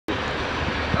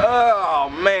Oh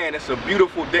man, it's a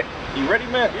beautiful day. You ready,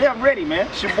 man? Yeah, I'm ready, man.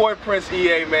 It's your boy Prince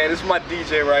EA, man. This is my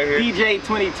DJ right here. DJ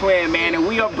Twinny Twin, man, and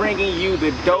we are bringing you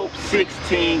the Dope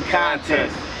 16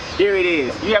 contest. Here it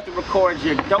is. You have to record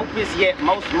your dopest yet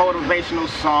most motivational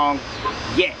song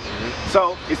yet.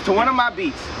 So it's to one of my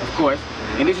beats, of course,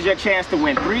 and this is your chance to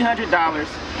win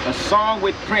 $300, a song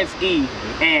with Prince E,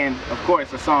 and of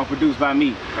course a song produced by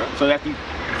me. So if you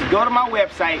go to my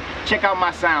website, check out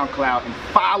my SoundCloud, and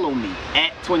follow me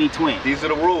at Twinny Twin. These are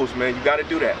the rules, man. You got to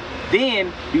do that.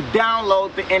 Then you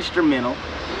download the instrumental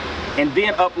and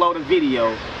then upload a video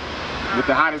with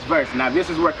the hottest verse. Now this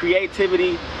is where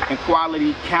creativity and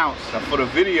quality counts. Now for the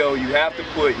video, you have to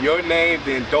put your name,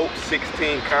 then Dope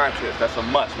 16 contest. That's a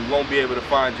must. We won't be able to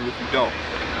find you if you don't.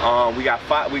 We got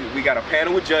a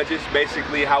panel with judges.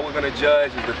 Basically, how we're gonna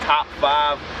judge is the top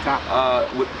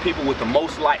 5 with people with the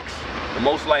most likes. The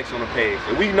most likes on the page.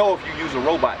 And we know if you use a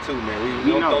robot too, man.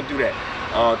 We don't do that.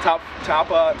 Top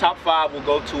 5 will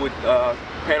go to a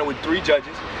panel with 3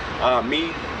 judges.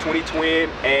 Me, Twinny Twin,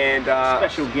 and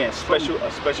special guest.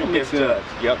 A special guest judge.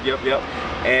 Yep.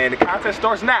 And the contest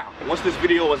starts now. Once this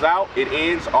video is out, it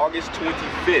ends August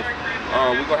 25th.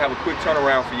 We're gonna have a quick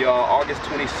turnaround for y'all. August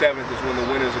 27th is when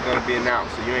the winners are gonna be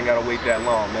announced, so you ain't gotta wait that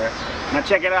long, man. Now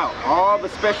check it out. All the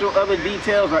special other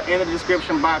details are in the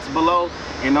description box below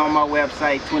and on my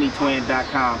website,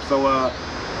 twinnytwin.com. So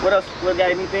what else? We got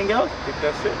anything else? I think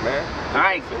that's it, man.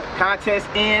 Alright, contest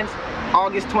ends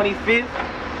August 25th.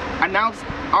 Announced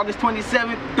August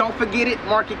 27th. Don't forget it.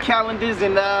 Mark your calendars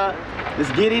and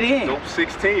let's get it in. Dope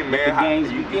 16, man. The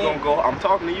games you gonna go? I'm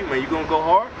talking to you, man. You gonna go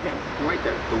hard? Yeah, right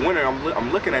there. The winner.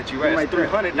 I'm looking at you. Right, it's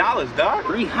 $300, dog.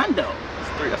 300.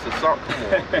 That's a song. Come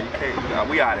on, man. You can't.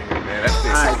 We out of here, man. That's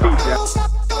it. All right, peace,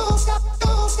 y'all.